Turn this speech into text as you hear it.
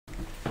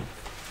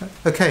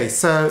Okay,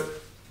 so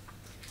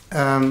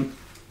I'd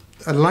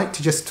like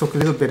to just talk a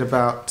little bit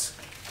about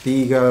the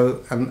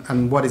ego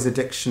and what is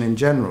addiction in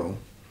general.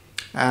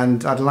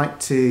 And I'd like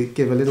to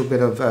give a little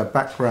bit of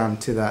background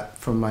to that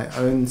from my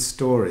own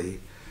story.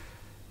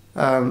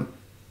 I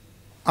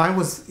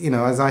was,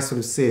 as I sort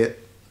of see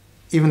it,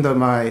 even though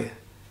my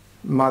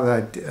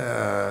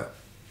mother,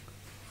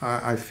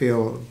 I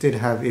feel, did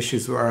have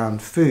issues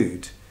around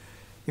food,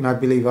 I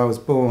believe I was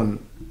born,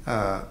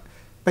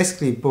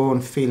 basically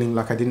born feeling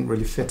like I didn't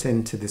really fit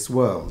into this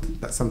world,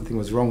 that something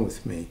was wrong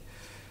with me,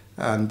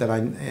 and that I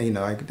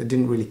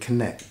didn't really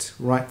connect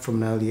right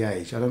from an early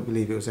age. I don't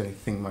believe it was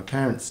anything my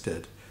parents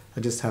did. I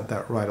just had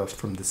that right off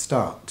from the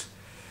start.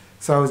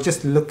 So I was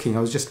just looking, I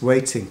was just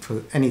waiting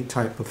for any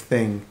type of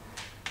thing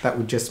that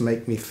would just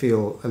make me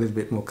feel a little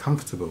bit more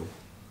comfortable.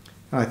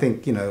 And I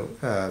think,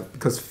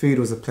 because food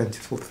was a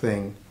plentiful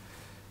thing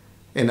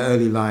in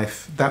early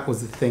life, that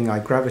was the thing I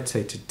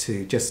gravitated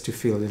to, just to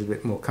feel a little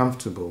bit more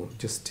comfortable,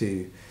 just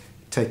to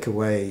take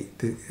away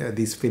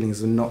these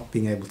feelings of not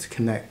being able to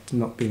connect,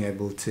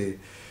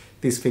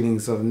 these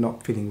feelings of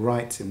not feeling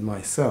right in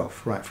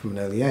myself right from an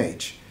early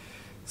age.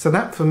 So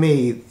that for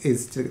me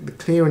is the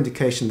clear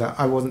indication that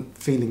I wasn't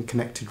feeling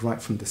connected right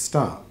from the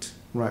start,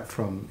 right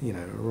from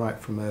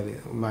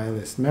my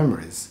earliest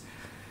memories.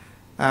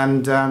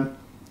 And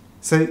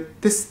so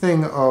this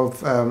thing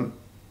of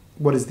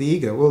what is the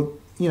ego? Well,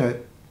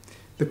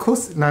 the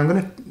Course, now I'm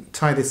going to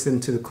tie this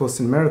into the Course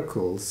in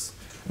Miracles.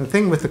 The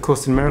thing with the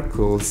Course in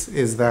Miracles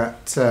is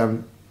that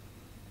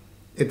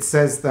it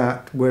says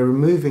that we're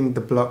removing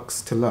the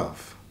blocks to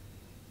love.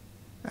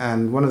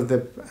 And one of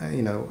the,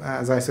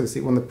 as I sort of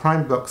see, one of the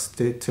prime blocks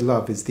to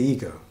love is the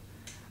ego.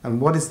 And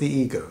what is the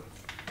ego?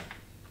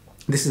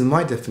 This is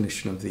my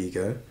definition of the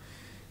ego.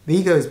 The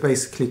ego is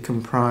basically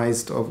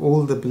comprised of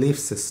all the belief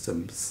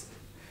systems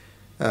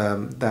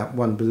that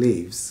one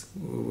believes,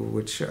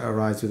 which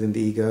arise within the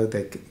ego.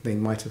 They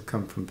might have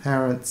come from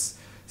parents,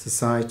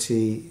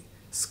 society,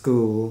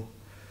 school,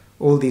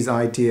 all these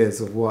ideas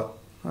of what,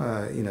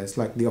 it's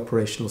like the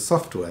operational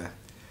software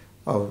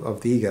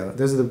of the ego.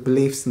 Those are the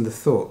beliefs and the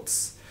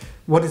thoughts.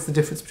 What is the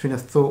difference between a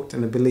thought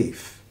and a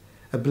belief?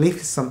 A belief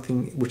is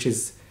something which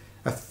is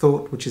a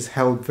thought which is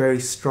held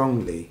very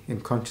strongly in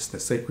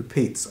consciousness, so it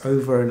repeats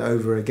over and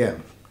over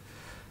again.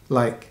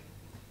 Like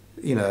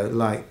you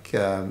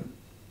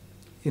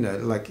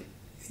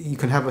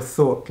can have a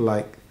thought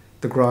like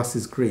the grass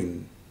is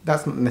green.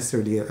 That's not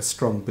necessarily a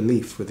strong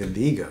belief within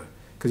the ego,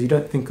 because you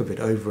don't think of it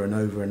over and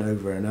over and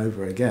over and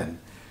over again.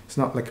 It's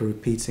not like a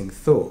repeating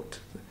thought.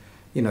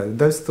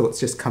 Those thoughts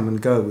just come and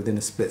go within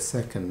a split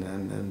second,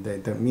 and they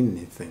don't mean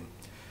anything.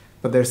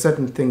 But there are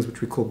certain things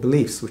which we call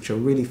beliefs, which are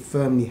really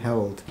firmly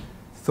held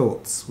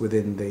thoughts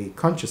within the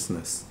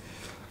consciousness.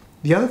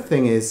 The other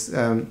thing is,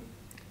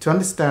 to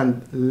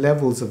understand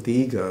levels of the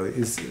ego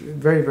is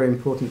very, very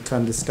important to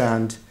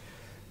understand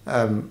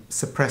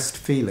suppressed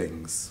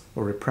feelings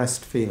or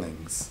repressed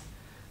feelings.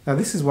 Now,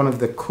 this is one of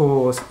the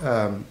core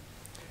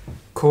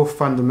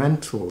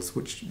fundamentals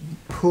which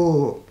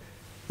pull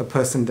a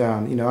person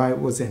down. I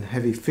was in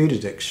heavy food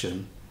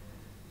addiction,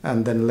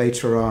 and then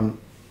later on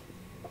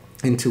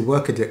into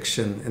work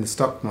addiction in the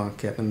stock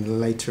market, and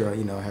later, I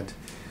had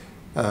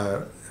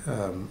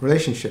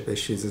relationship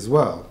issues as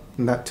well.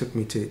 And that took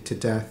me to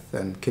death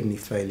and kidney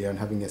failure and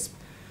having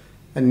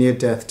a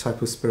near-death type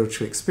of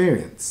spiritual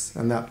experience.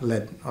 And that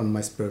led on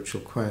my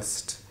spiritual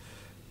quest,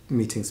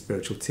 meeting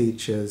spiritual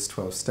teachers,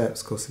 12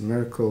 Steps, Course in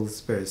Miracles,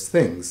 various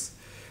things.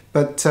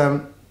 But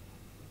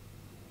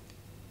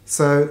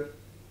so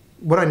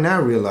what I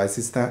now realize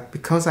is that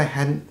because I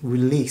hadn't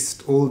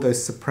released all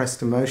those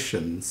suppressed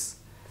emotions,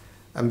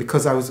 and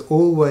because I was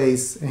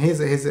always, and here's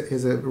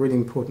a really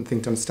important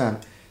thing to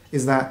understand,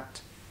 is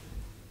that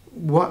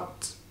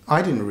what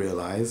I didn't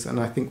realize, and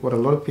I think what a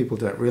lot of people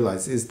don't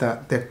realize, is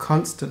that they're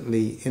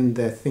constantly in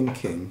their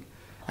thinking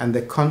and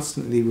they're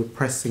constantly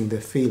repressing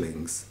their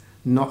feelings,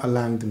 not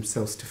allowing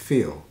themselves to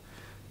feel,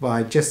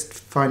 by just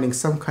finding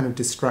some kind of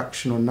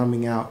distraction or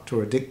numbing out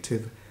or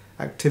addictive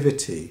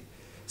activity,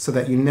 so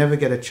that you never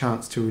get a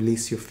chance to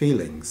release your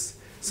feelings.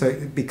 So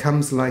it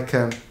becomes like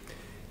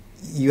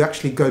you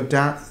actually go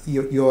down,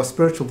 your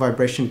spiritual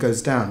vibration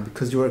goes down,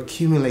 because you're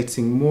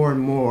accumulating more and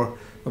more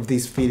of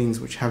these feelings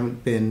which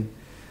haven't been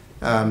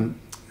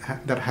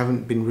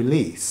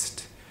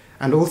released.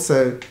 And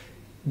also,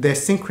 they're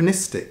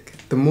synchronistic.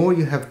 The more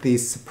you have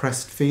these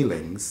suppressed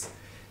feelings,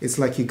 it's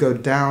like you go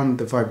down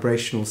the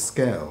vibrational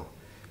scale,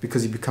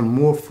 because you become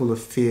more full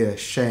of fear,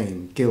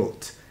 shame,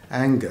 guilt,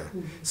 anger.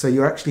 So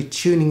you're actually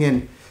tuning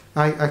in.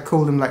 I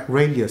call them like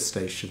radio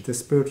stations. They're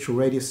spiritual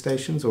radio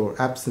stations, or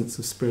absence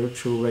of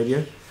spiritual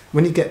radio.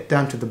 When you get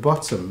down to the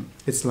bottom,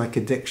 it's like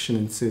addiction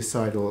and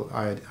suicidal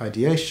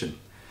ideation.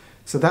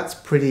 So that's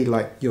pretty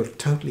like you're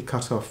totally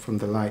cut off from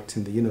the light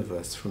in the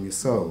universe, from your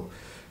soul,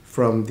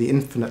 from the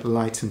infinite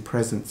light and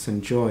presence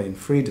and joy and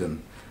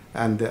freedom,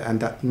 and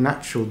that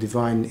natural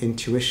divine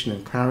intuition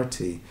and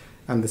clarity,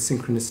 and the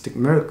synchronistic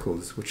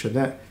miracles which are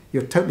there.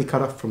 You're totally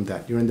cut off from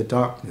that. You're in the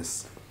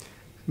darkness,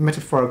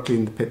 metaphorically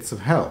in the pits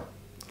of hell.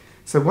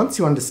 So once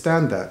you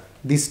understand that,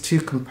 these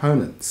two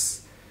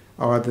components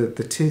are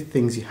the two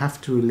things you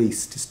have to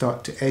release to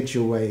start to edge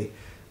your way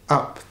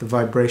up the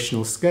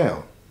vibrational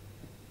scale.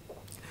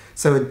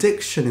 So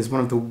addiction is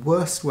one of the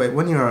worst ways.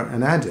 When you're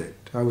an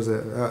addict,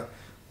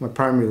 my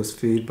primary was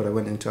food, but I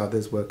went into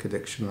others, work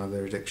addiction,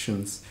 other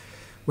addictions.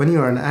 When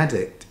you're an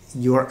addict,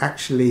 you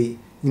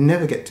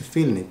never get to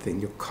feel anything.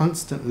 You're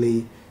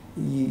constantly,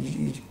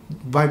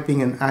 by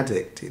being an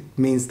addict, it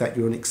means that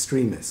you're an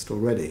extremist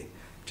already.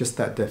 Just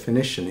that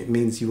definition. It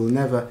means you will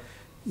never,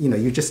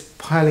 you're just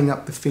piling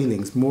up the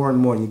feelings more and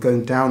more, and you're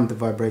going down the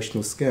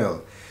vibrational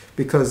scale.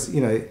 Because,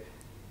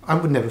 I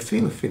would never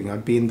feel a feeling.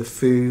 I'd be in the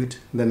food,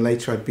 then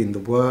later I'd be in the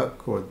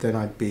work, or then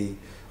I'd be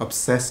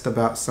obsessed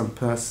about some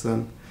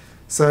person.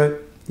 So,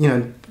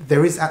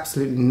 there is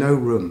absolutely no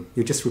room.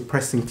 You're just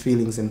repressing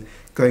feelings and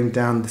going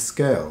down the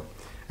scale.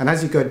 And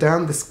as you go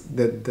down the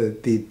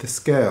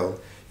scale,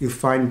 you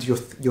find your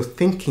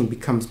thinking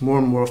becomes more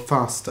and more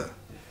faster.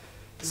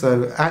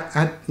 So,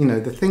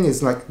 the thing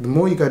is, like, the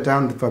more you go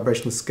down the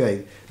vibrational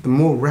scale, the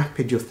more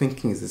rapid your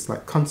thinking is. It's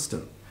like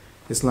constant.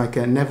 It's like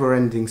a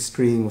never-ending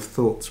stream of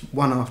thoughts,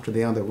 one after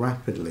the other,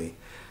 rapidly.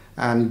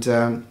 And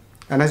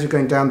as you're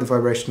going down the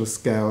vibrational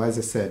scale, as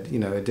I said,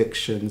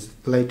 addictions,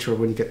 later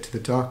when you get to the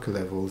darker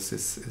levels,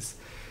 is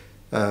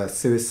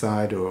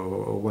suicide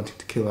or wanting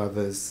to kill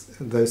others,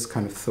 those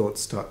kind of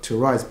thoughts start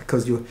to arise.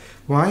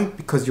 Why?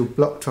 Because you're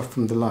blocked off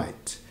from the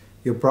light.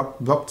 You're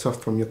blocked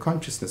off from your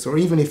consciousness. Or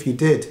even if you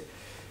did,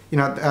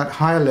 at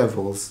higher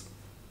levels,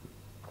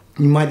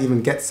 you might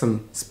even get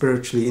some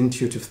spiritually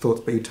intuitive thoughts,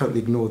 but you totally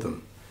ignore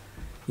them.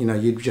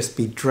 You'd just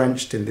be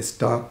drenched in this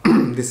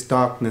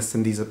darkness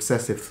and these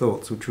obsessive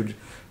thoughts which would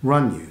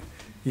run you.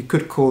 You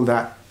could call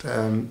that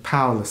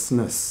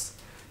powerlessness.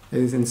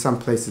 In some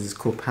places it's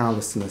called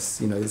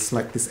powerlessness. It's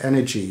like this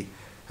energy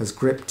has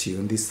gripped you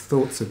and these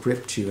thoughts have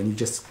gripped you and you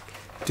just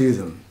do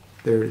them.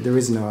 There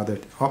is no other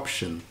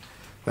option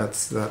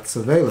that's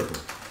available.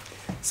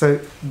 So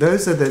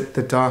those are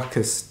the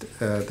darkest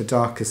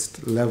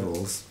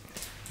levels.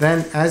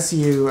 Then as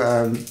you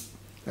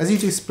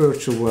do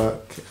spiritual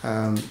work,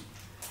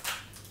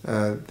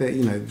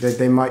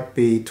 they might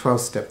be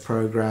 12-step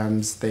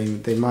programs,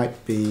 they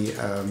might be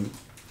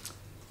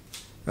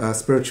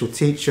spiritual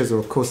teachers or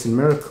A Course in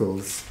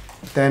Miracles.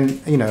 Then,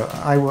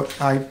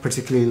 I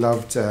particularly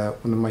loved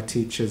one of my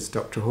teachers,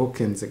 Dr.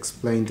 Hawkins,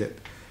 explained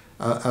it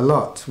a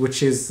lot,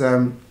 which is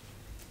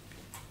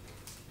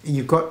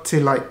you've got to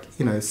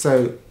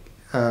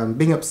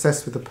being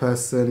obsessed with a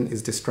person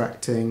is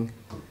distracting,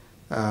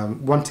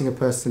 wanting a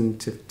person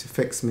to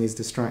fix me is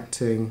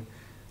distracting,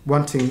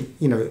 wanting,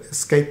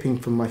 escaping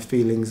from my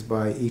feelings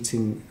by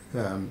eating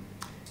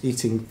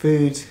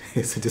food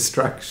is a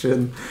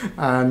distraction,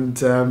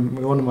 and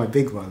one of my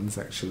big ones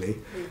actually,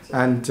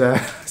 and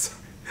putting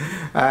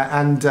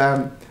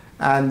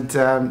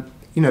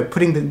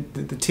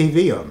the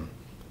TV on,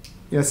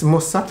 it's a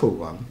more subtle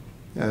one,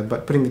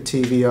 but putting the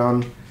TV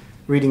on,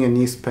 reading a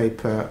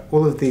newspaper,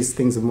 all of these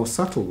things are more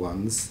subtle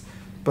ones,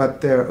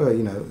 but there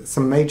are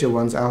some major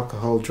ones: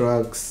 alcohol,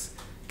 drugs,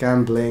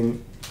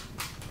 gambling.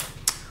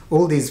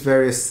 All these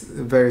various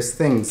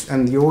things,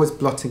 and you're always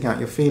blotting out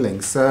your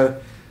feelings.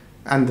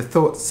 And the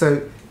thoughts,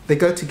 so they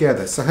go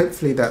together. So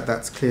hopefully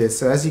that's clear.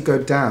 So as you go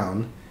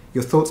down,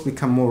 your thoughts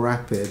become more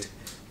rapid.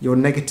 Your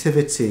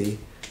negativity,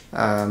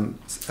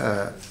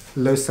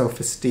 low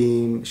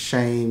self-esteem,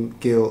 shame,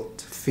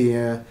 guilt,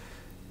 fear,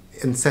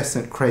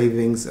 incessant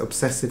cravings,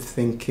 obsessive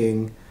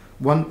thinking.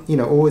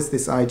 Always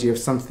this idea of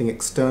something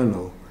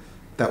external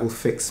that will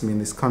fix me. In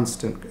this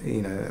constant,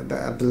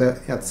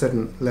 at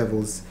certain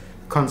levels,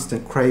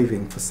 constant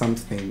craving for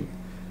something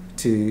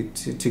to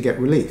get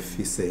relief,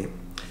 you see.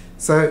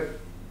 So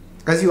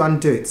as you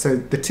undo it, so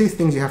the two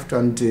things you have to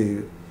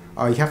undo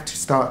are you have to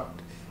start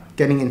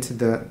getting into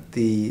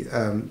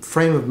the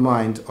frame of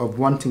mind of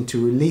wanting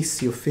to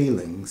release your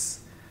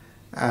feelings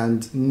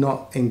and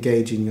not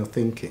engage in your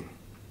thinking.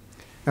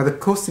 Now, the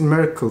Course in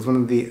Miracles, one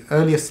of the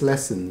earliest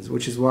lessons,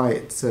 which is why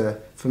it's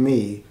for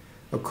me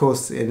a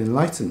course in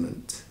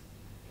enlightenment.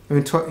 I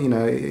mean,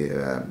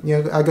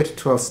 I go to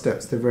 12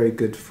 steps. They're very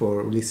good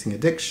for releasing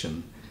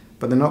addiction,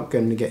 but they're not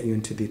going to get you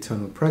into the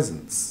eternal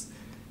presence.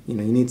 You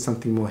need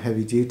something more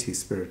heavy duty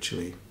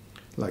spiritually,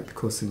 like the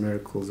Course in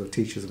Miracles or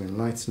Teachers of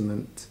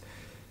Enlightenment.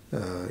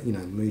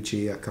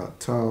 Muji, Eckhart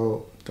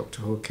Tolle,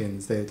 Dr.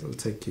 Hawkins. They'll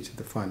take you to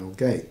the final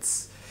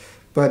gates.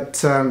 But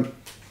so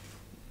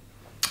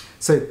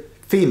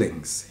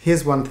feelings.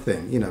 Here's one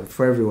thing,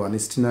 for everyone,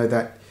 is to know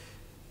that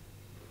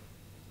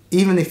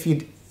even if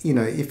you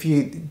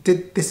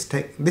did this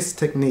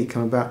technique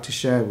I'm about to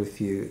share with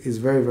you is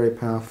very, very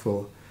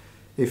powerful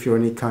if you're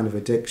any kind of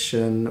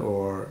addiction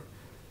or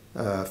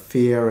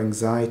fear,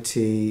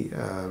 anxiety,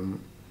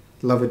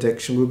 love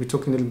addiction. We'll be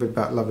talking a little bit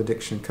about love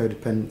addiction,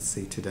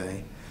 codependency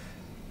today.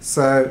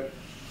 So,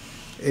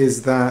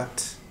 is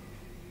that,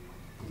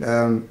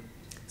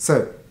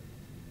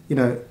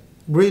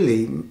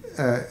 really,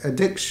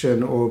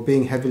 addiction or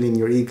being heavily in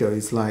your ego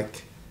is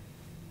like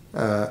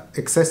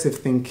excessive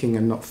thinking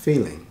and not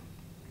feeling.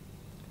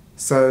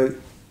 So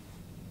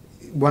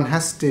one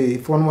has to,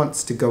 if one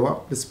wants to go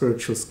up the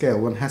spiritual scale,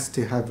 one has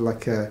to have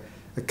like a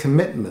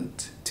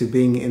commitment to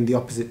being in the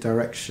opposite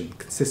direction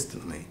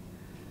consistently.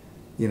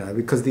 You know,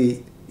 because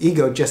the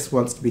ego just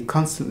wants to be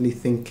constantly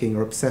thinking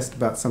or obsessed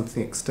about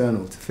something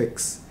external to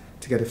fix,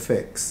 to get a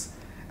fix,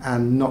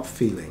 and not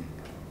feeling.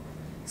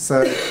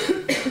 So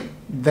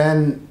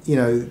then, you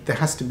know, there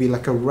has to be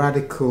like a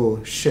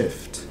radical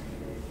shift,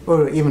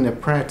 or even a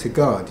prayer to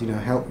God, you know,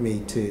 help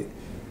me to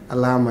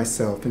allow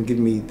myself and give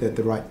me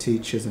the right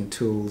teachers and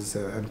tools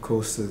and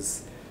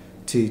courses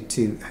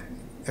to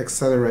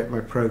accelerate my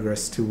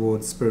progress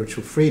towards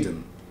spiritual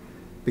freedom.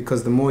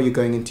 Because the more you're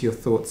going into your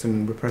thoughts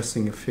and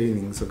repressing your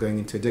feelings or going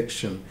into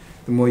addiction,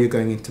 the more you're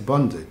going into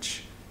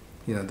bondage,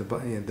 you know,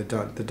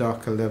 the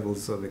darker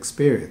levels of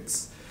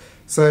experience.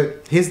 So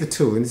here's the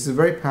tool, and this is a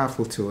very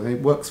powerful tool, and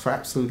it works for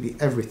absolutely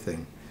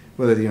everything,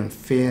 whether you're in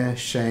fear,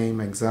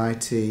 shame,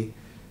 anxiety,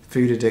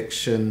 food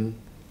addiction,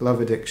 love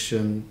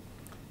addiction,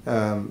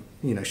 you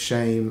know,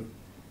 shame,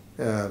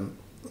 you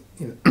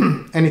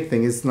know,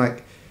 anything. Is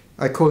like,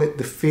 I call it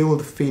the feel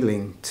the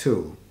feeling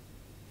tool.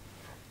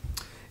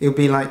 It would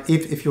be like,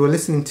 if you were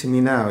listening to me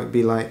now, it would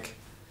be like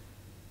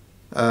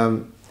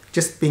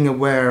just being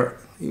aware.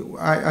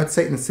 I'd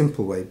say it in a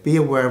simple way. Be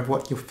aware of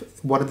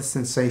what are the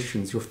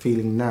sensations you're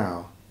feeling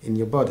now in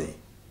your body.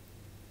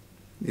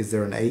 Is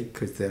there an ache?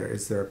 Is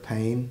there a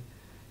pain?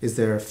 Is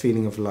there a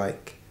feeling of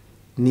like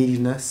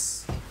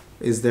neediness?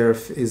 Is there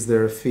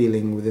a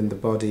feeling within the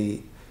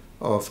body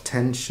of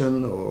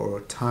tension or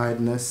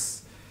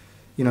tiredness?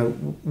 You know,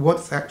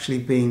 what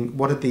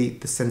are the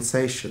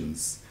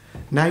sensations?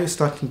 Now you're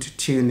starting to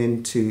tune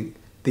into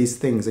these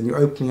things, and you're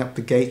opening up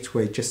the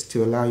gateway just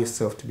to allow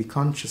yourself to be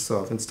conscious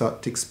of and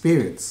start to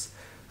experience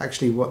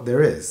actually what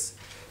there is.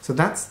 So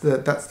that's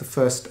the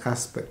first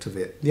aspect of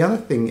it. The other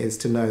thing is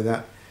to know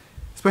that,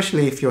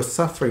 especially if you're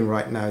suffering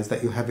right now, is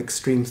that you have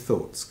extreme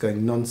thoughts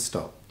going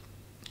non-stop,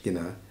 you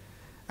know,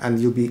 and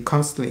you'll be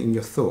constantly in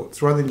your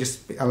thoughts rather than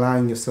just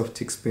allowing yourself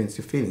to experience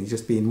your feelings.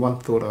 Just be in one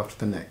thought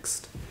after the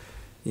next,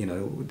 you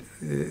know.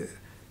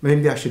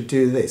 Maybe I should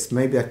do this.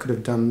 Maybe I could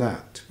have done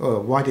that.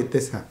 Oh, why did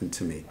this happen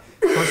to me?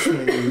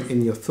 Constantly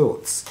in your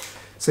thoughts.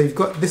 So you've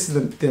got, this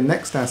is the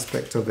next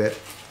aspect of it,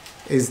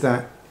 is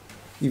that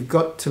you've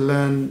got to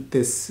learn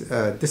this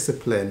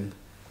discipline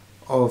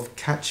of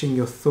catching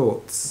your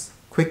thoughts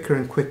quicker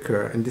and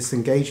quicker and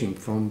disengaging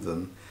from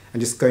them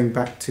and just going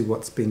back to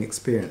what's being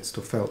experienced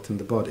or felt in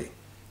the body.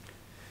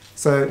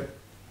 So,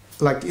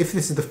 like, if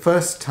this is the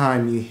first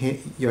time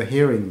you're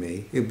hearing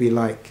me, it'll be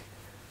like,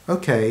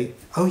 okay,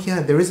 oh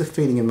yeah, there is a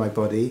feeling in my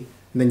body,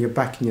 and then you're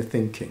back in your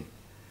thinking.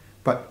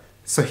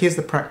 So here's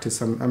the practice,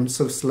 I'm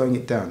sort of slowing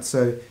it down.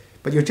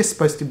 But you're just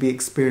supposed to be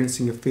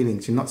experiencing your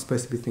feelings, you're not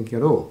supposed to be thinking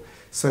at all.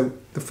 So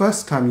the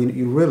first time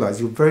you realize,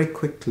 you'll very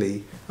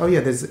quickly, oh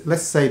yeah,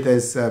 let's say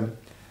there's a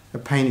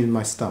pain in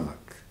my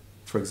stomach,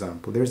 for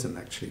example. There isn't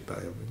actually, but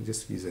I'm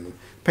just using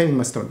pain in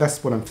my stomach,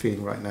 that's what I'm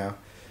feeling right now.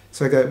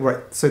 So I go,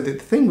 right, so the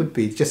thing would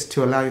be just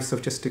to allow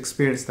yourself just to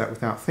experience that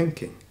without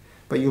thinking.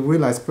 But you'll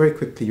realize very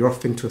quickly you're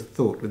off into a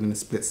thought within a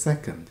split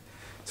second.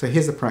 So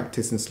here's a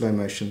practice in slow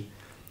motion.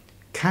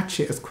 Catch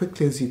it as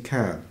quickly as you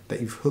can,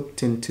 that you've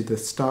hooked into the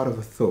start of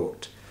a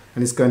thought,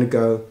 and it's going to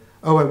go,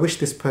 oh, I wish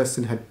this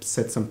person had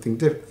said something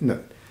different.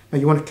 No,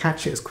 you want to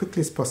catch it as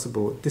quickly as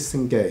possible,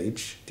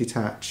 disengage,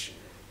 detach,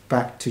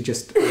 back to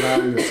just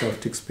allowing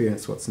yourself to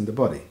experience what's in the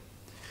body.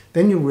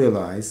 Then you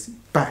realize,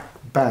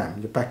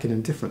 bam, you're back in a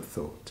different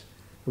thought.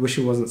 I wish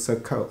it wasn't so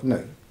cold.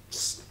 No,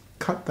 just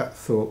cut that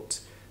thought,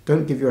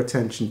 don't give your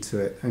attention to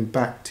it, and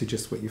back to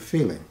just what you're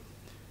feeling.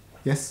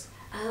 Yes?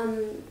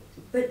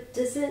 But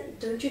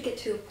don't you get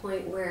to a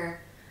point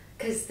where,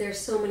 because there's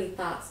so many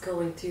thoughts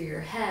going through your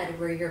head,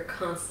 where you're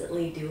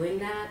constantly doing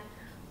that,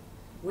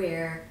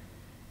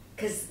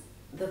 because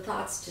the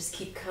thoughts just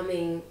keep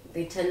coming,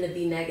 they tend to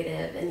be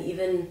negative, and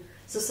even,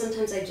 so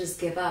sometimes I just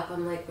give up.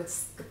 I'm like,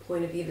 what's the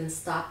point of even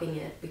stopping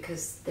it?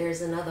 Because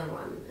there's another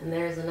one, and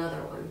there's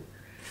another one.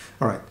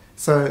 All right.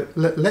 So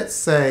let's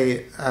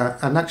say,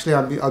 and actually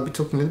I'll be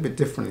talking a little bit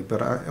differently,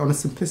 but on a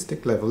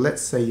simplistic level,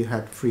 let's say you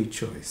had free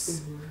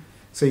choice. Mm-hmm.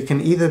 So you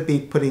can either be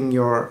putting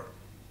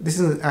this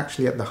isn't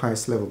actually at the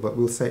highest level, but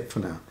we'll say it for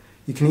now.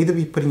 You can either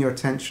be putting your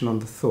attention on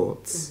the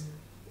thoughts,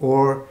 mm-hmm.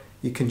 or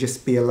you can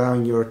just be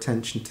allowing your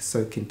attention to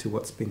soak into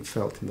what's being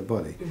felt in the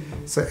body.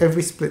 Mm-hmm. So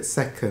every split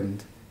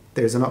second,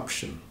 there's an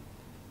option.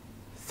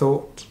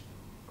 Thought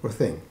or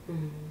thing.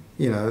 Mm-hmm.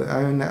 You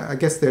know, I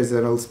guess there's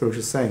an old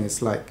spiritual saying,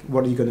 it's like,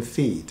 what are you going to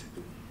feed?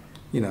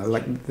 You know,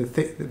 like the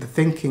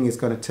thinking is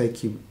going to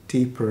take you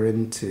deeper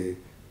into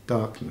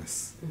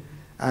darkness.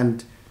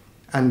 Mm-hmm.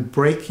 And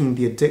breaking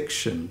the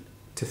addiction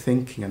to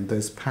thinking and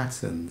those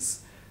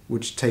patterns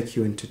which take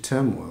you into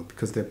turmoil,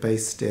 because they're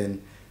based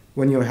in,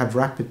 when you have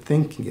rapid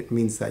thinking, it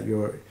means that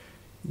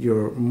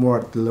you're more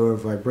at the lower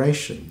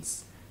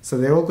vibrations. So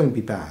they're all going to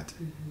be bad.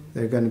 Mm-hmm.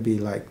 They're going to be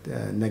like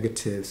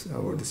negatives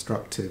or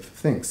destructive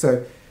things.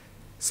 So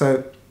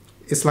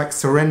it's like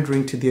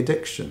surrendering to the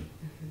addiction.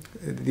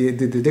 Mm-hmm.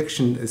 The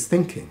addiction is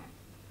thinking.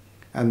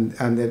 And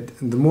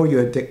the more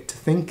you addict to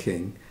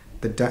thinking,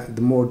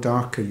 the more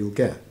darker you'll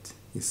get.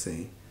 you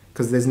see,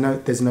 because there's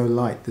no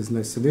light, there's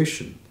no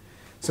solution.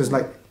 So it's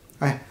like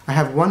I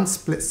have one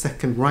split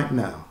second right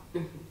now.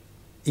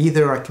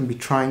 Either I can be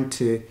trying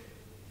to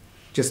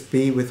just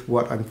be with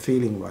what I'm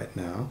feeling right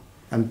now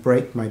and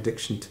break my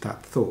addiction to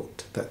that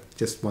thought that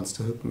just wants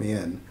to hook me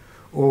in,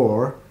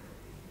 or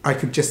I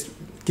could just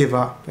give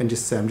up and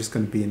just say I'm just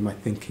going to be in my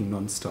thinking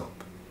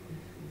non-stop.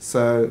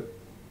 So,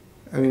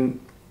 I mean,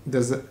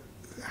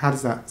 how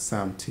does that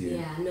sound to you?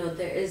 Yeah, no,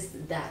 there is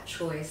that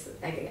choice.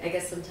 I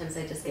guess sometimes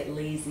I just get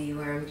lazy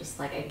where I'm just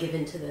like, I give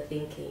into the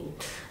thinking.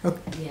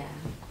 Okay. Yeah.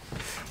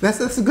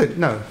 That's a good,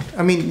 no.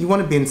 I mean, you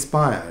want to be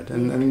inspired,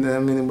 and I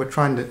mean, we're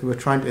trying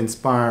to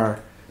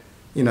inspire,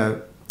 you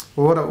know.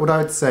 What I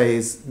would say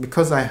is,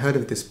 because I heard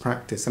of this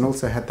practice and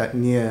also had that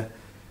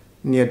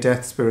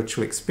near-death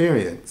spiritual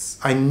experience,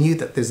 I knew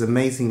that there's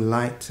amazing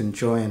light and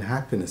joy and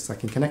happiness I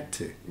can connect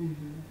to.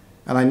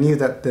 And I knew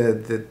that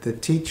the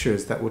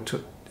teachers that were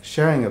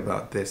sharing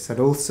about this had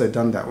also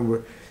done that, and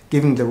were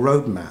giving the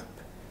roadmap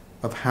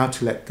of how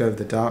to let go of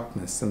the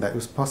darkness, and that it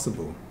was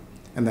possible,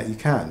 and that you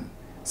can.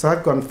 So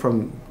I've gone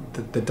from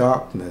the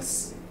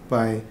darkness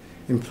by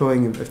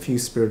employing a few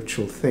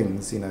spiritual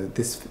things, you know,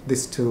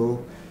 this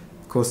tool,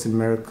 Course in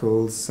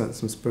Miracles, some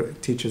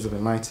Teachers of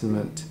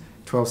Enlightenment,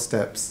 12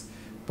 Steps,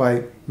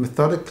 by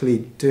methodically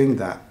doing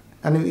that.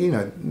 And, you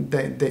know,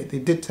 they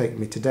did take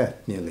me to death,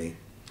 nearly.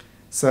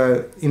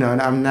 So, you know, and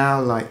I'm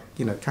now, like,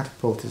 you know,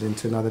 catapulted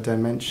into another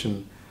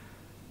dimension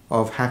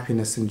of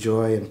happiness and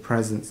joy and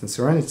presence and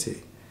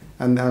serenity.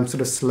 And I'm sort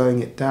of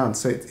slowing it down.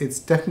 So it's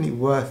definitely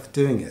worth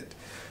doing it.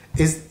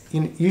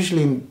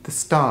 Usually in the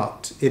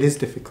start, it is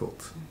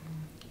difficult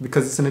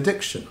because it's an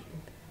addiction.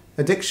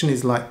 Addiction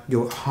is like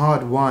you're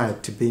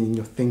hardwired to being in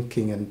your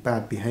thinking and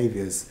bad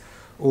behaviors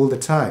all the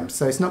time.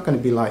 So it's not going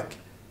to be like,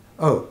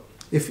 oh,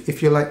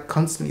 if you're like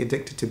constantly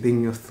addicted to being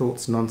in your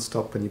thoughts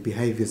non-stop and your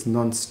behaviors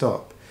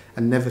non-stop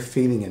and never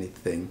feeling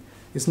anything,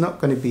 it's not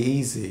going to be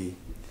easy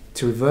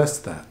to reverse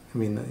that. I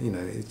mean, you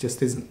know, it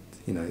just isn't.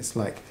 You know, it's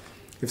like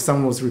if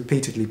someone was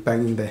repeatedly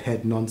banging their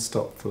head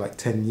non-stop for like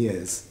 10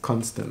 years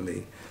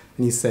constantly,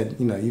 and you said,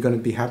 you know, you're going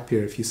to be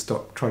happier if you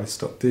try to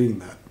stop doing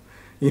that.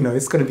 You know,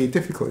 it's going to be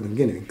difficult in the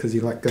beginning because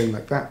you like going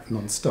like that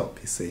non-stop,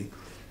 you see.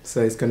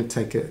 So it's going to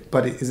take it,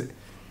 but it's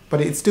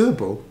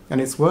doable and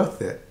it's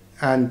worth it.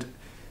 And,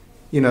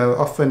 you know,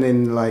 often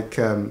in like,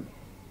 I'll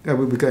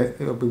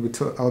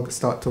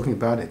start talking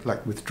about it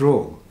like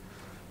withdrawal.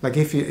 Like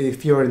if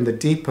you're in the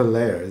deeper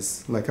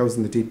layers, like I was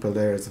in the deeper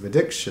layers of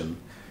addiction,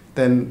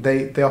 then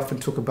they often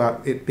talk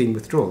about it being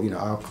withdrawal. You know,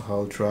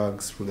 alcohol,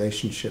 drugs,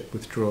 relationship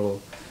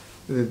withdrawal.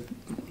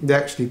 They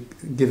actually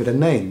give it a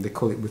name. They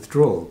call it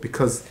withdrawal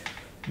because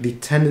the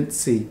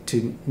tendency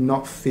to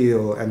not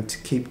feel and to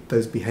keep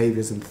those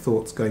behaviors and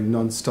thoughts going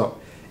non-stop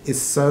is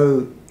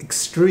so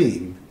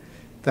extreme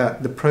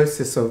that the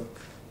process of,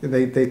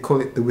 they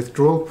call it the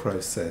withdrawal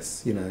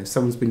process. You know, if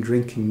someone's been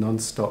drinking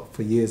non-stop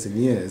for years and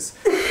years,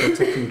 or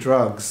taking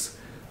drugs,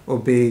 or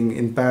being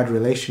in bad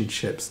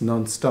relationships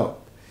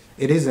non-stop,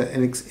 it is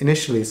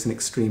initially it's an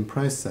extreme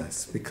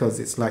process because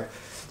it's like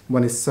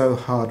one is so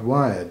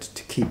hardwired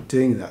to keep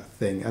doing that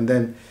thing, and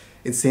then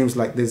it seems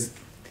like there's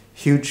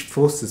huge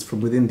forces from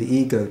within the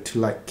ego to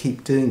like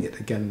keep doing it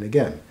again and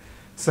again.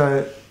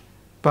 So,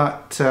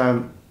 but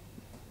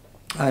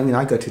I mean,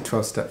 I go to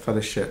 12-step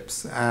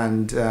fellowships,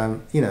 and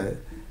you know,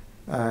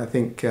 I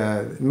think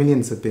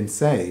millions have been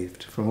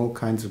saved from all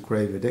kinds of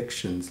grave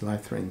addictions,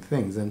 life-threatening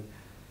things, and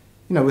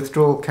you know,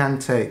 withdrawal can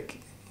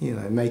take, you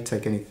know, it may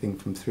take anything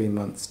from 3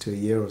 months to a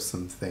year or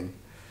something,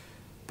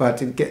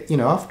 but you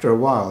know, after a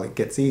while it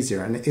gets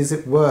easier. And is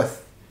it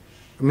worth?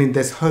 I mean,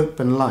 there's hope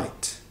and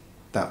light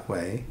that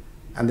way.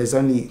 And there's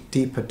only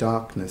deeper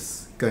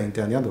darkness going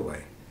down the other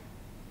way.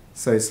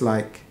 So it's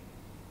like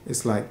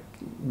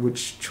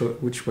which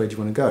way do you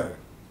want to go?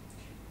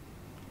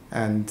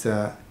 And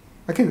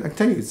I can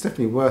tell you, it's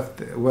definitely worth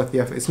the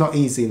effort. It's not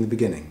easy in the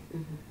beginning.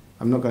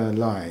 I'm not going to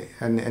lie,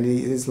 and it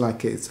is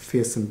like it's a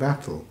fearsome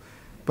battle.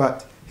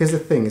 But here's the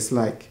thing: it's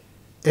like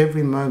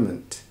every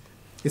moment.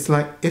 It's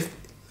like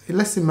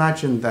let's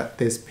imagine that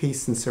there's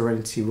peace and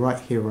serenity right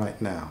here,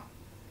 right now.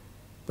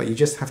 But you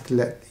just have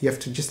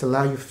to just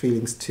allow your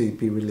feelings to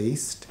be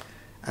released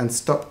and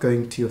stop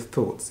going to your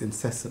thoughts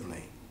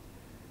incessantly.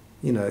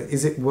 You know,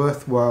 is it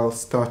worthwhile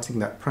starting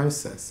that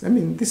process? I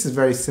mean, this is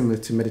very similar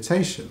to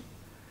meditation.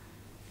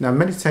 Now,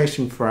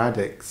 meditation for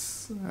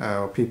addicts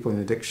or people in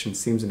addiction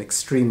seems an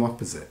extreme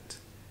opposite.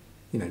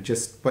 You know,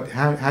 but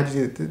how do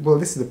you, well,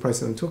 this is the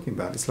process I'm talking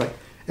about. It's like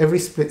every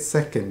split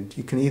second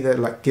you can either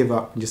like give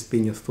up and just be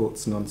in your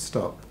thoughts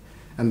non-stop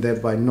and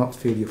thereby not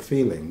feel your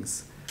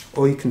feelings,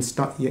 or you can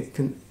start, you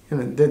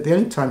know, the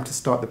only time to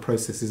start the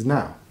process is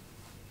now.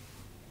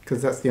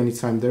 Because that's the only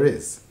time there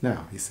is,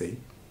 now, you see.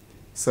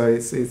 So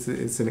it's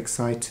an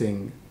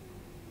exciting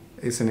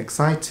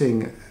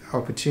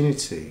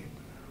opportunity.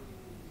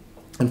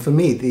 And for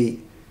me,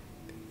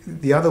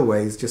 the other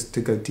way is just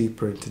to go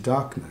deeper into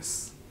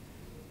darkness.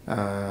 You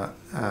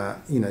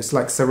know, it's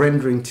like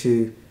surrendering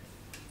to,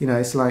 you know,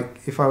 it's like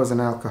if I was an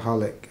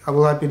alcoholic,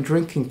 well, I've been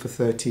drinking for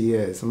 30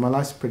 years and my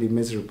life's pretty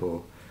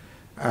miserable.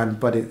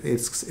 but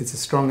it's a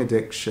strong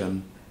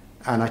addiction,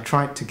 and I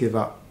tried to give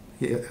up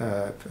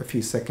a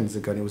few seconds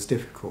ago, and it was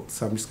difficult,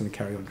 so I'm just going to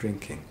carry on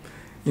drinking.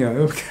 You know,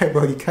 okay,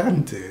 well, you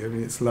can do. I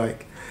mean, it's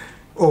like,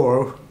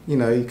 or, you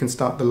know, you can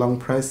start the long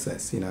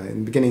process. You know, in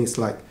the beginning, it's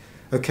like,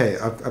 okay,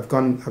 I've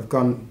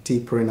gone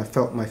deeper in, I've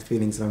felt my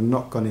feelings, and I've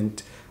not gone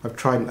into, I've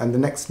tried, and the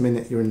next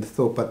minute you're in the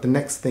thought, but the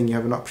next thing you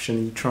have an option,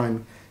 and you try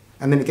and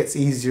then it gets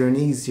easier and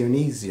easier and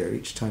easier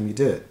each time you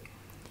do it,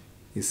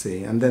 you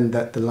see, and then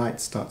the light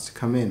starts to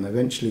come in.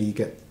 Eventually you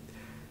get,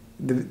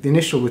 the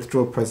initial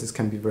withdrawal process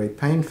can be very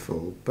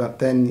painful, but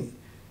then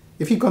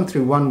if you've gone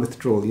through one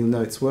withdrawal, you'll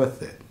know it's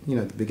worth it. You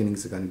know, the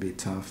beginnings are going to be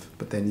tough,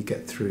 but then you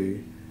get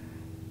through,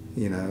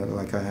 you know,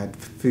 like I had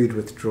food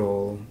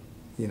withdrawal,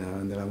 you know,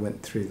 and then I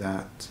went through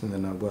that, and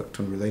then I worked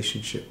on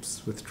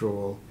relationships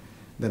withdrawal,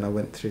 then I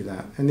went through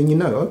that, and then you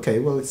know, okay,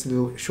 well, it's a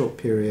little short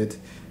period,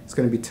 it's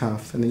going to be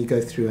tough, and then you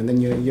go through, and then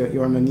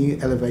you're on a new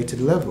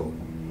elevated level.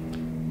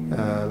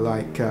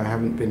 Like I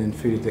haven't been in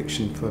food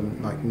addiction for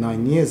like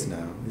 9 years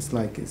now. It's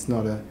like it's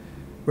not a,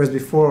 whereas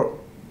before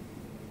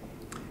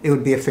it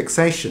would be a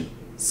fixation.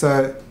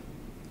 So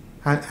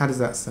how does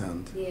that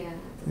sound? Yeah,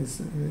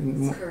 it's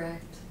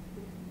correct.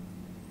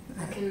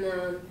 I can,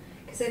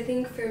 because I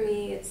think for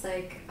me it's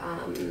like,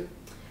 and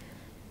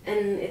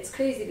it's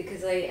crazy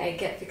because I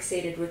get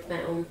fixated with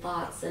my own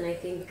thoughts, and I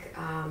think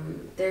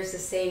there's a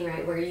saying,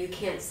 right, where you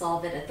can't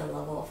solve it at the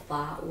level of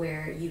thought,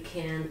 where you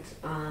can't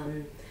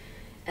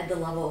at the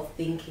level of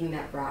thinking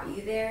that brought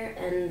you there,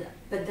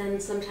 but then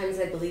sometimes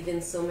I believe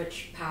in so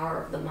much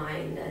power of the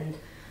mind, and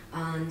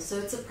so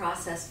it's a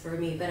process for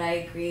me. But I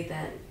agree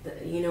that,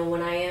 you know,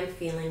 when I am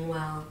feeling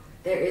well,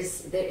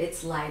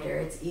 it's lighter,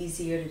 it's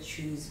easier to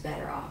choose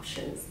better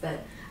options.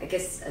 But I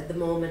guess at the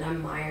moment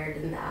I'm mired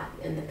in that,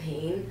 in the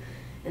pain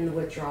and the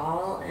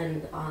withdrawal,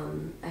 and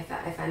I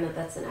find that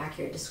that's an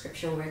accurate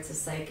description, where it's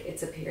just like,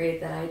 it's a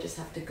period that I just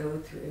have to go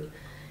through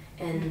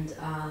and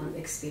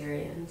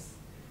experience.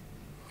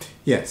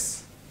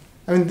 Yes.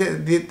 I mean,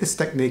 this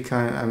technique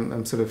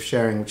I'm sort of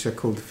sharing, which I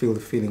call the field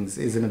of feelings,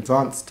 is an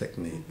advanced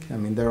technique. I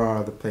mean, there are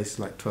other places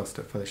like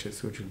 12-step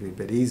fellowships which would be a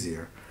bit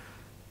easier.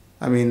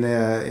 I mean,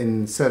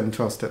 in certain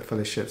 12-step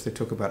fellowships, they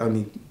talk about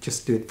only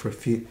just do it for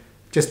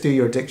just do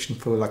your addiction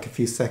for like a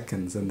few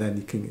seconds, and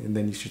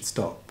then you should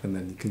stop, and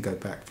then you can go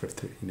back for a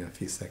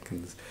few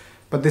seconds.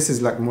 But this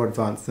is like more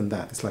advanced than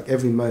that. It's like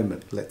every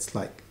moment, let's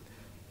like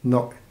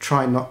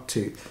try not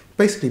to,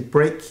 basically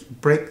break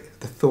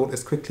the thought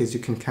as quickly as you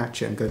can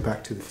catch it and go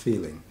back to the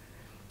feeling.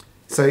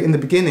 So in the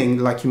beginning,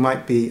 like you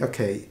might be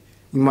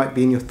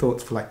in your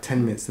thoughts for like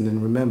 10 minutes and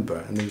then remember,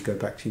 and then you go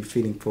back to your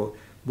feeling for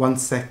 1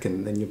 second,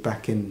 and then you're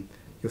back in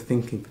your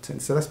thinking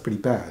potential. So that's pretty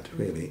bad,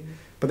 really. Mm-hmm.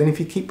 But then if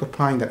you keep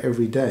applying that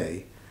every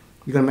day,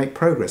 you're going to make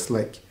progress.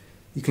 Like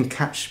you can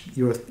catch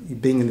your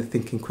being in the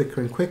thinking quicker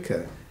and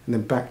quicker, and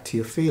then back to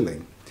your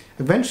feeling.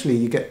 Eventually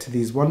you get to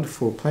these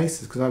wonderful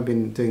places, because I've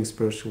been doing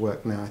spiritual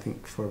work now, I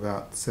think, for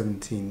about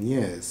 17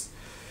 years.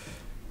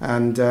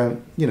 And,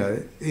 you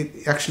know,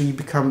 it actually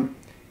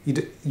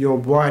you're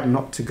wired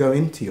not to go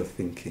into your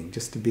thinking,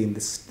 just to be in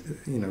this,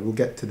 you know, we'll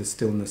get to the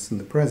stillness and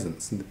the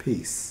presence and the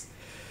peace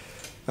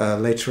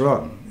later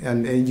on.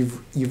 And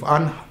you've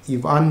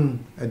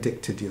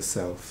unaddicted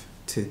yourself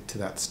to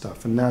that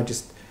stuff. And now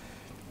just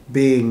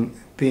being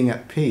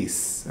at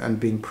peace and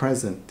being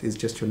present is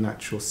just your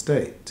natural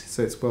state.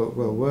 So it's well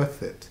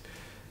worth it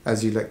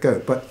as you let go.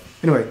 But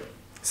anyway,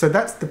 so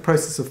that's the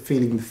process of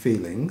feeling the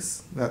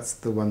feelings. That's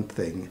the one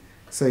thing.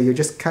 So you're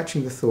just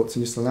catching the thoughts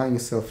and just allowing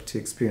yourself to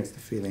experience the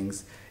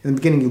feelings. In the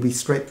beginning, you'll be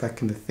straight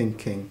back in the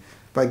thinking.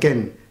 But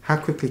again, how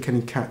quickly can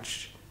you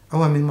catch,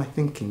 oh, I'm in my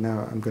thinking,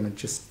 now I'm going to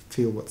just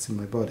feel what's in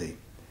my body.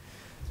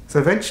 So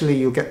eventually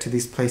you'll get to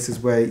these places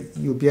where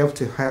you'll be able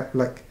to have,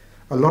 like,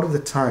 a lot of the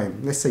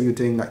time, let's say you're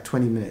doing like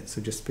 20 minutes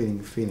of just feeling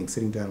the feeling,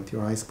 sitting down with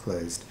your eyes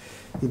closed,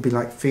 you'll be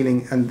like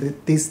feeling, and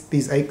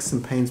these aches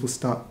and pains will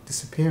start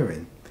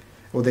disappearing,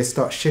 or they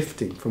start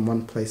shifting from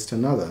one place to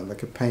another.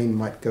 Like a pain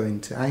might go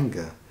into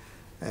anger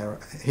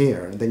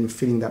here, and then you're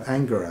feeling that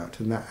anger out,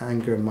 and that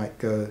anger might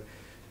go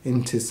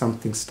into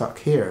something stuck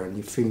here, and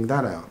you're feeling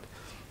that out.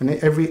 And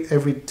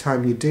every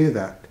time you do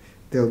that,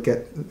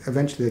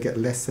 eventually they'll get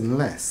less and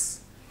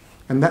less.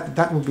 And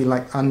that will be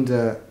like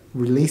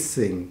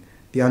releasing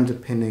the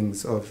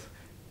underpinnings of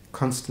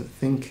constant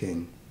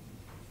thinking,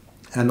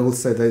 and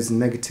also those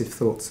negative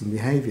thoughts and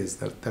behaviors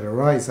that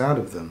arise out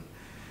of them.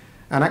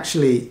 And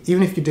actually,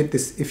 even if you did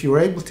this, if you were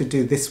able to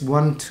do this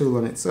one tool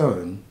on its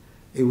own,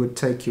 it would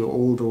take you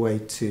all the way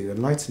to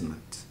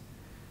enlightenment,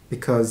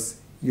 because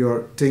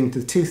you're doing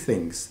the two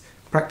things,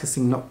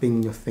 practicing not being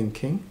in your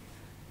thinking,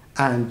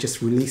 and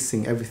just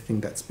releasing everything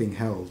that's being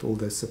held, all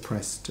those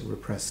suppressed,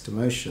 repressed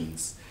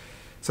emotions.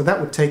 So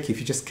that would take you, if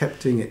you just kept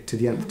doing it to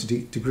the nth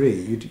degree,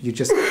 you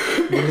just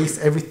release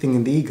everything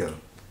in the ego,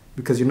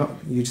 because you're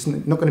just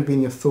not going to be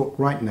in your thought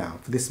right now,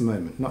 for this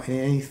moment, not in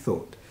any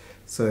thought.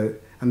 So,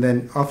 and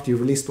then after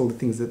you've released all the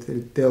things,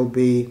 there'll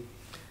be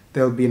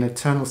an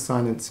eternal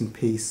silence and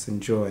peace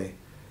and joy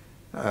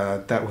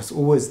that was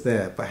always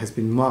there, but has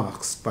been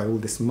masked by all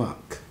this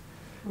muck.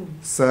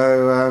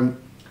 So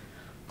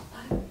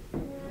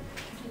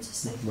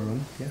we're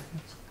on. Yeah.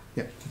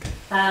 Yeah. Okay.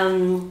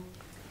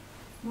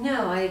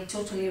 No, I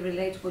totally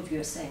relate what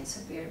you're saying,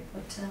 Sabbir.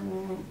 But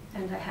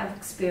and I have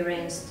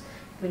experienced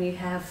when you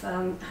have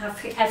I've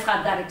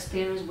had that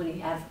experience when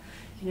you have,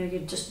 you know, you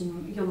just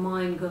your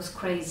mind goes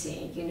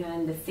crazy, you know,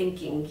 and the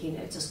thinking, you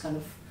know, just kind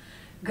of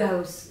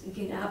goes,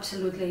 you know,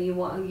 absolutely.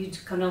 You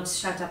cannot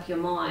shut up your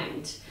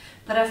mind.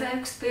 But I've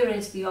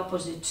experienced the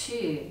opposite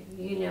too.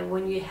 You know,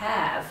 when you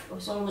have,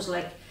 it's almost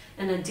like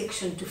an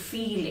addiction to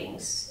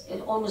feelings. It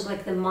almost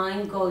like the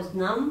mind goes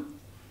numb.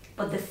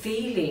 But the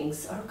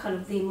feelings are kind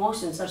of, the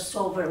emotions are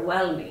so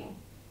overwhelming.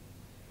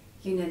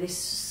 You know,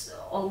 this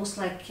almost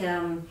like you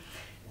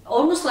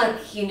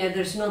know,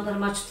 there's not that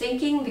much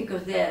thinking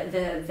because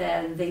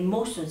the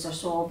emotions are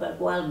so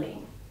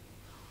overwhelming.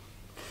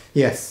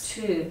 Yes.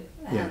 Too.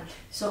 Yeah.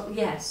 So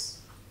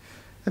yes.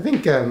 I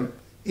think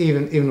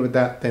even with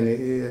that, then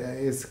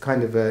it's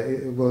kind of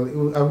a,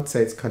 well, I would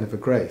say it's kind of a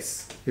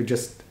grace. You're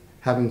just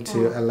having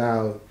to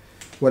allow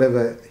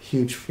whatever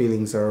huge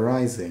feelings are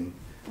arising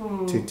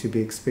to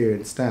be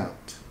experienced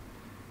out.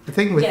 The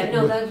thing with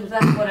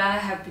that's what I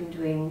have been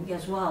doing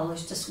as well.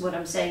 It's just what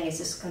I'm saying is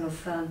just kind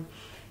of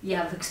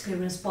I've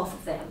experienced both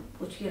of them.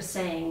 What you're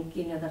saying,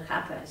 you know, that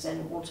happens,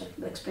 and also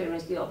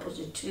experience the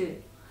opposite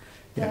too.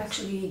 That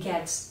actually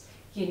gets,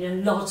 you know,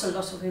 lots and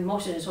lots of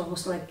emotions. It's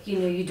almost like, you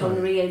know, you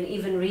don't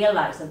even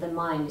realize that the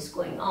mind is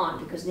going on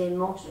because the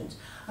emotions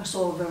are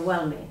so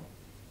overwhelming.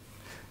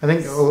 I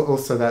think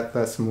also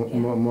that's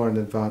more an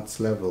advanced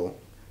level.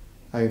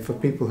 I mean, for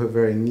people who are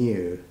very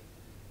new,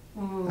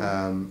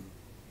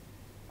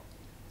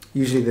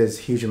 usually there's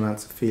huge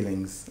amounts of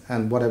feelings,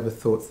 and whatever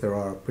thoughts there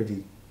are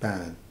pretty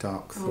bad,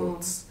 dark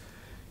thoughts.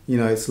 You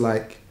know, it's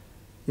like,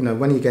 you know,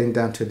 when you're getting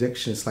down to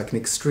addiction, it's like an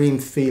extreme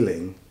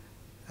feeling,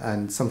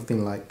 and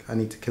something like, I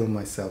need to kill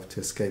myself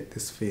to escape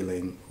this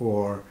feeling,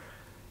 or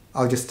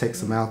I'll just take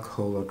some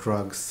alcohol or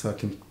drugs so I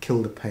can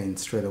kill the pain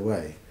straight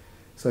away.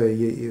 So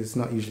it's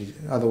not usually,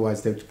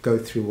 otherwise they would go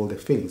through all their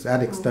feelings.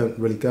 Addicts don't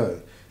really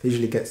go. They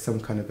usually get some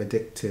kind of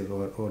addictive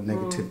or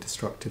negative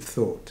destructive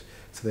thought,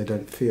 so they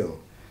don't feel.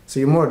 So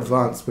you're more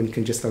advanced when you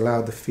can just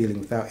allow the feeling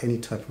without any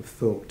type of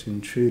thought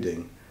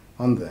intruding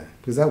on there,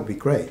 because that would be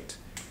great,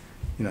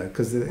 you know,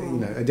 because you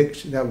know,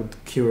 addiction, that would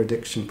cure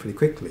addiction pretty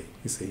quickly.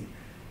 You see,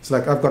 it's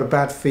like, I've got a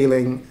bad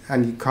feeling,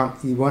 and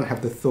you won't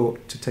have the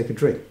thought to take a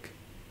drink.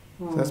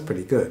 So that's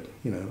pretty good,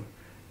 you know.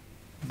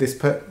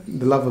 The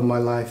love of my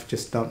life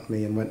just dumped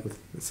me and went with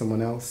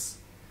someone else.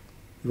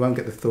 You won't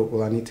get the thought,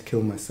 well, I need to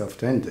kill myself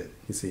to end it.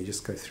 You see, you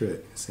just go through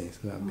it. You see,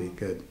 so that would be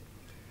good.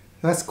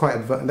 That's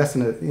quite that's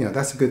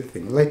a good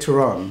thing.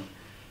 Later on,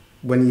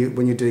 when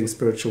you're doing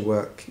spiritual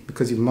work,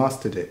 because you've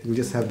mastered it, you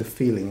just have the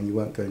feeling and you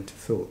won't go into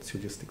thoughts.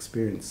 You'll just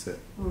experience it.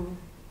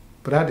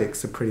 But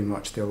addicts are pretty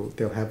much,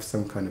 they'll have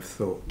some kind of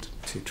thought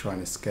to try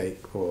and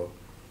escape, or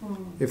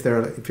if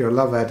you're a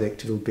love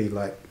addict, it'll be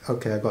like,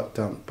 okay, I got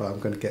dumped, but I'm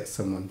going to get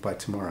someone by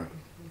tomorrow.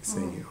 You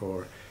see,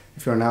 or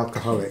if you're an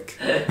alcoholic,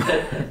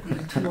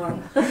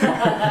 Tomorrow.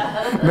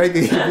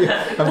 maybe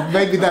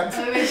that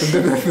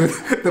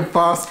the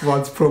fast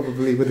one's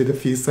probably within a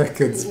few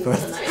seconds, but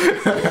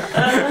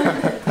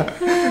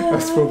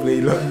that's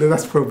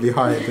probably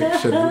high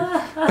addiction.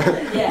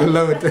 The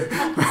low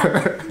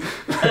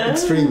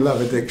extreme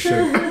love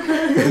addiction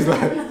is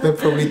like, they'll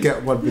probably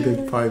get one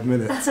within 5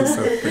 minutes or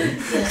something.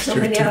 Yeah, so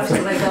many hours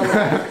have I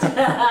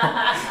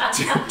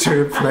gone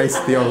to replace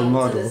the old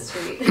model.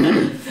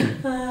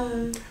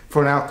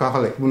 For an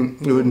alcoholic, it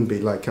wouldn't be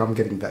like, I'm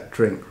getting that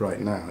drink right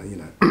now, you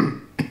know.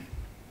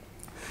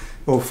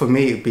 Or for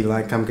me, it'd be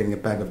like, I'm getting a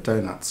bag of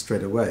donuts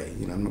straight away.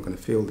 You know, I'm not going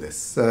to feel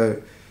this.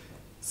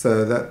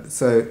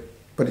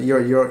 But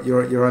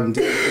you're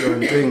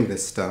undoing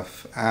this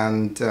stuff,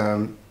 and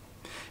so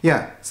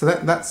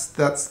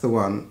that's the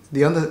one.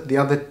 The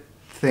other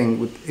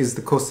thing is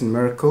the Course in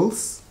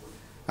Miracles,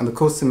 and the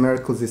Course in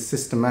Miracles is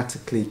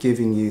systematically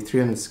giving you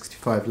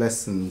 365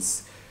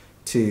 lessons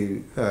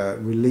to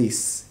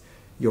release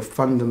your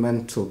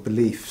fundamental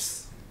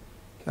belief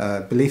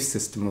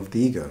system of the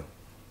ego.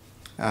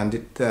 And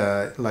it,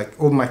 like,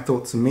 all my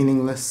thoughts are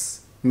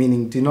meaningless,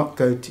 meaning do not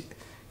go to,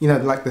 you know,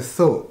 like the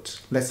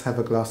thought, let's have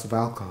a glass of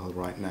alcohol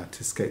right now to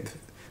escape.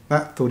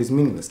 That thought is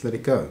meaningless, let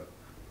it go.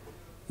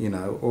 You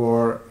know,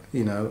 or,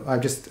 you know,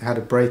 I've just had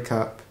a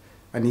breakup,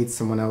 I need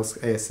someone else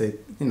ASAP,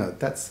 you know,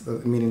 that's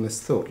a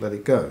meaningless thought, let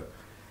it go.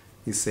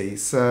 You see,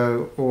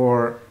 so,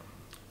 or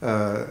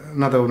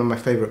another one of my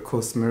favorite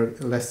Course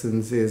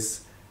lessons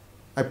is,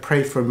 I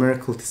pray for a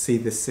miracle to see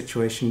this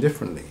situation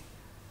differently.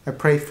 I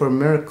pray for a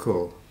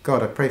miracle,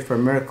 God, I pray for a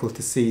miracle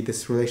to see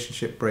this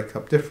relationship break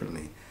up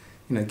differently.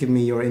 You know, give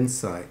me your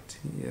insight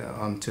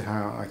onto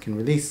how I can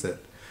release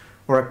it.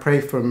 Or I pray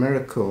for a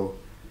miracle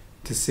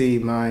to see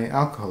my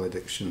alcohol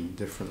addiction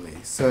differently.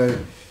 So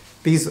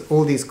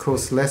all these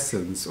Course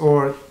lessons,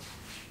 or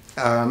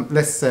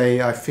let's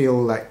say I feel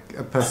like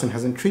a person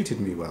hasn't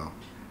treated me well.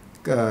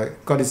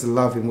 God is the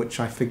love in which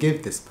I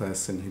forgive this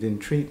person who didn't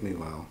treat me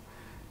well,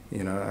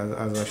 you know,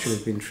 as I should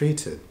have been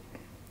treated.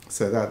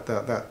 So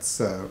that's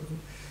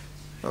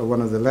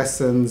one of the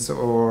lessons.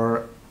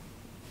 Or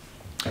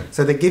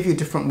So they give you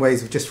different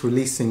ways of just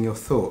releasing your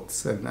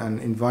thoughts and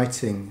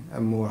inviting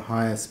a more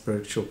higher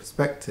spiritual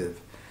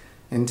perspective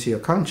into your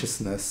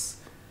consciousness.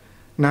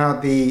 Now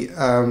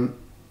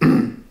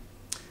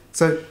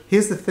so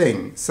here's the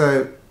thing.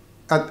 So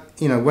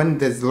when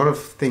there's a lot of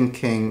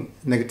thinking,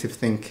 negative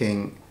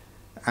thinking,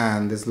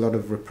 and there's a lot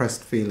of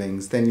repressed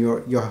feelings, then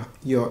you're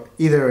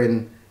either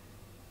in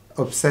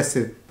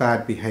obsessive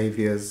bad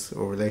behaviors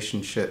or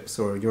relationships,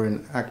 or you're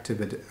in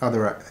active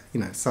other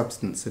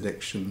substance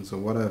addictions or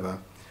whatever,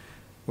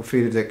 or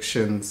food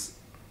addictions.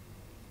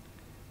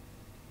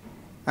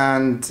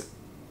 And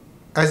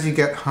as you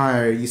get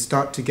higher, you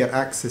start to get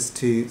access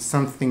to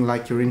something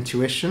like your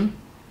intuition.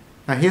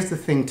 Now here's the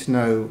thing to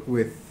know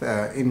with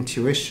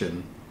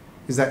intuition,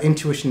 is that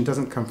intuition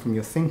doesn't come from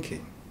your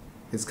thinking.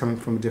 It's coming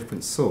from a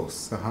different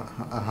source, a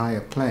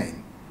higher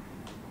plane.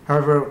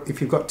 However,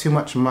 if you've got too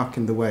much muck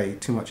in the way,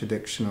 too much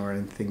addiction or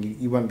anything,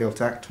 you won't be able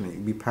to act on it.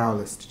 You'll be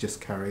powerless to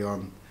just carry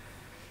on.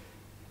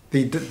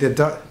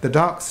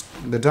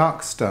 The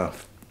dark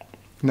stuff.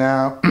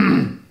 Now,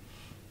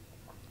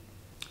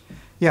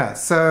 yeah.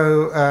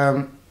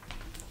 So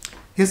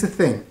here's the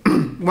thing.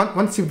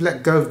 Once you've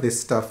let go of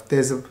this stuff,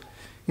 there's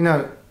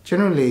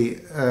generally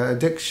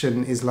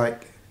addiction is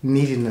like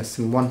neediness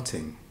and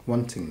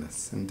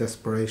wantingness and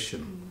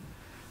desperation.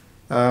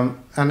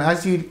 And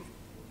as you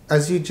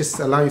just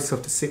allow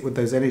yourself to sit with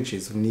those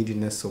energies of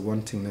neediness or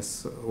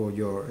wantingness or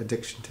your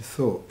addiction to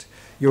thought,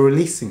 you're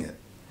releasing it.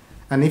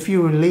 And if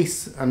you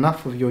release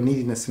enough of your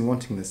neediness and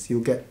wantingness,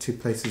 you'll get to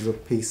places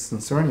of peace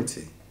and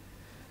serenity.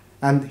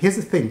 And here's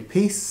the thing,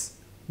 peace,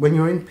 when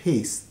you're in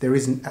peace, there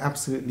is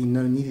absolutely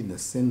no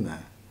neediness in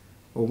there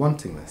or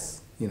wantingness.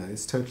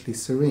 It's totally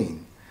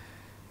serene.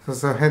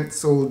 So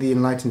hence all the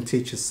enlightened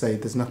teachers say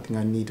there's nothing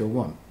I need or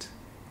want.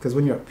 Because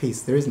when you're at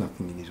peace, there is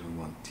nothing you need or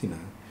want,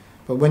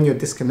 But when you're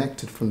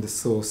disconnected from the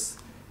source,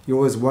 you're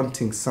always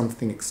wanting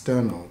something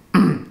external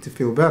to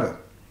feel better.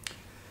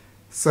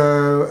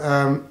 So,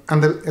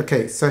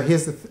 so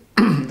here's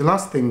the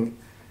last thing,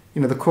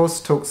 the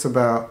Course talks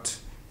about,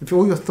 if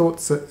all your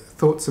thoughts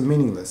are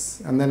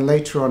meaningless, and then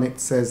later on it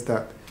says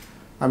that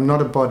I'm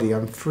not a body,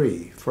 I'm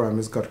free, for I'm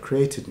as God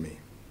created me.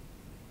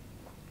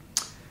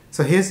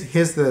 So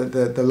here's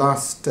the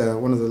last,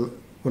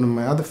 one of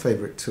my other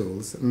favorite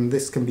tools, and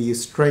this can be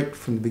used straight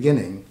from the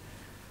beginning.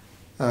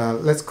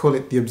 Let's call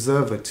it the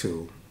observer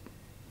tool.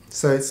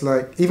 So it's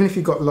like, even if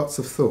you've got lots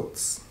of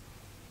thoughts,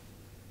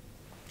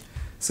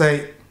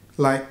 say,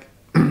 like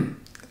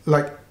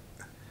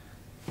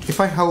if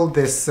I hold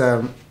this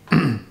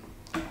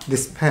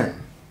this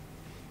pen,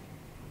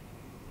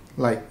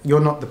 like, you're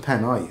not the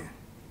pen, are you?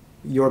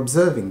 You're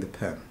observing the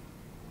pen.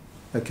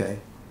 Okay.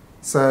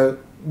 So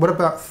what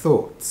about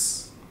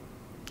thoughts?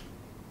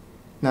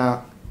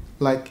 Now,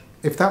 like,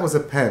 if that was a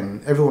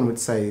pen, everyone would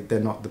say they're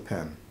not the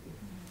pen.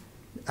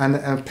 And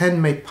a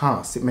pen may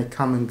pass, it may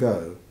come and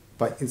go,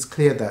 but it's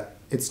clear that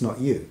it's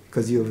not you,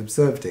 because you've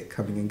observed it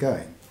coming and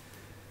going.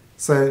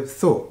 So,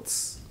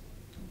 thoughts.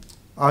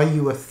 Are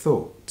you a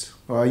thought,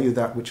 or are you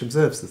that which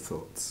observes the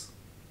thoughts?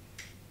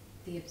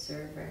 The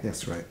observer.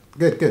 Yes, right.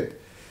 Good, good.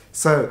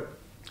 So,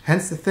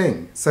 hence the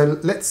thing. So,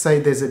 let's say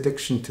there's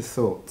addiction to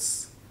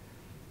thoughts.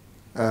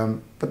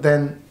 But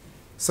then,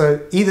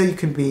 so either you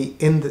can be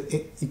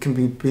you can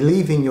be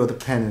believing you're the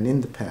pen and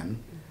in the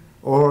pen,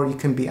 or you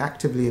can be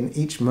actively in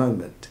each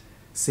moment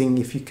seeing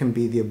if you can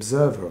be the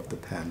observer of the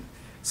pen.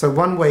 So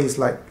one way is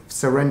like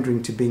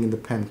surrendering to being in the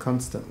pen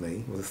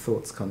constantly, or the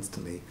thoughts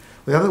constantly.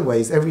 The other way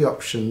is every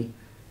option,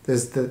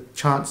 there's the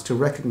chance to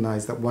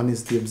recognize that one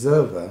is the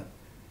observer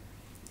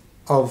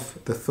of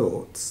the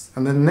thoughts.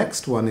 And then the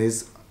next one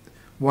is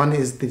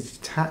the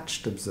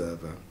detached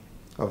observer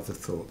of the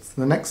thoughts.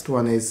 And the next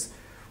one is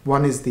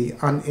the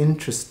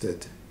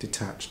uninterested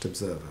detached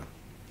observer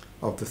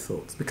of the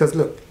thoughts. Because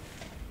look,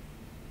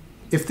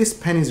 if this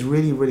pen is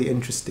really, really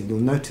interesting, you'll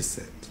notice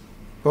it.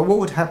 But what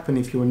would happen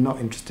if you were not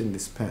interested in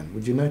this pen?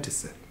 Would you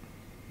notice it?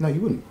 No,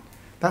 you wouldn't.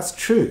 That's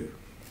true.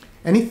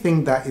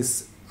 Anything that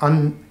is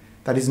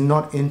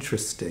not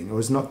interesting, or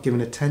is not given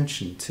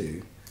attention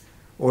to,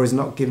 or is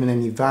not given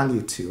any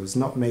value to, or is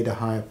not made a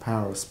higher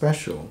power or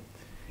special,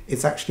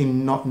 it's actually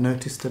not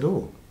noticed at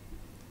all.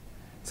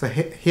 So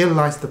here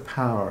lies the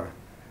power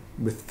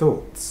with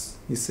thoughts,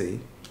 you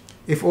see.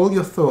 If all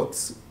your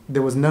thoughts,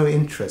 there was no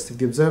interest, if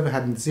the observer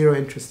had zero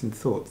interest in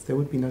thoughts, there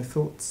would be no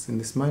thoughts in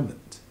this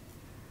moment.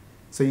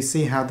 So you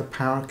see how the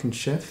power can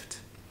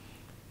shift,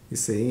 you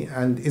see,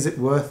 and is it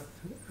worth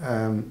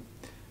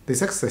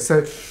this exercise?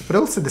 So, but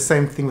also the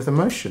same thing with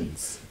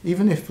emotions.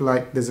 Even if,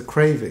 like, there's a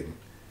craving,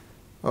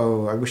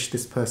 oh, I wish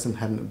this person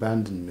hadn't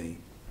abandoned me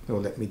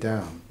or let me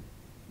down.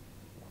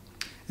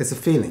 There's a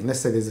feeling, let's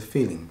say there's a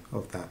feeling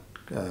of that,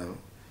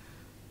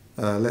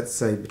 let's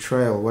say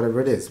betrayal, whatever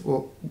it is.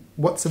 Well,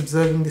 what's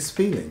observing this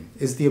feeling?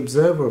 Is the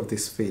observer of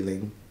this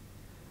feeling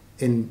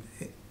in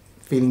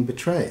feeling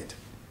betrayed?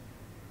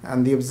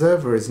 And the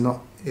observer is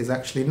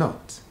actually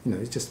not,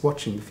 he's just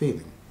watching the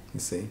feeling, you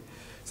see.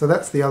 So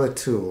that's the other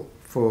tool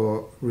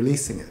for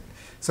releasing it.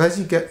 So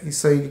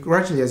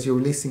gradually, as you're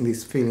releasing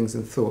these feelings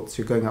and thoughts,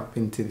 you're going up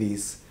into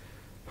these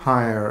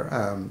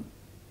higher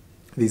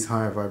these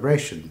higher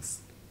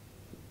vibrations.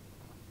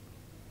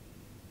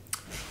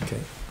 Okay,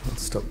 I'll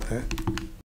stop there.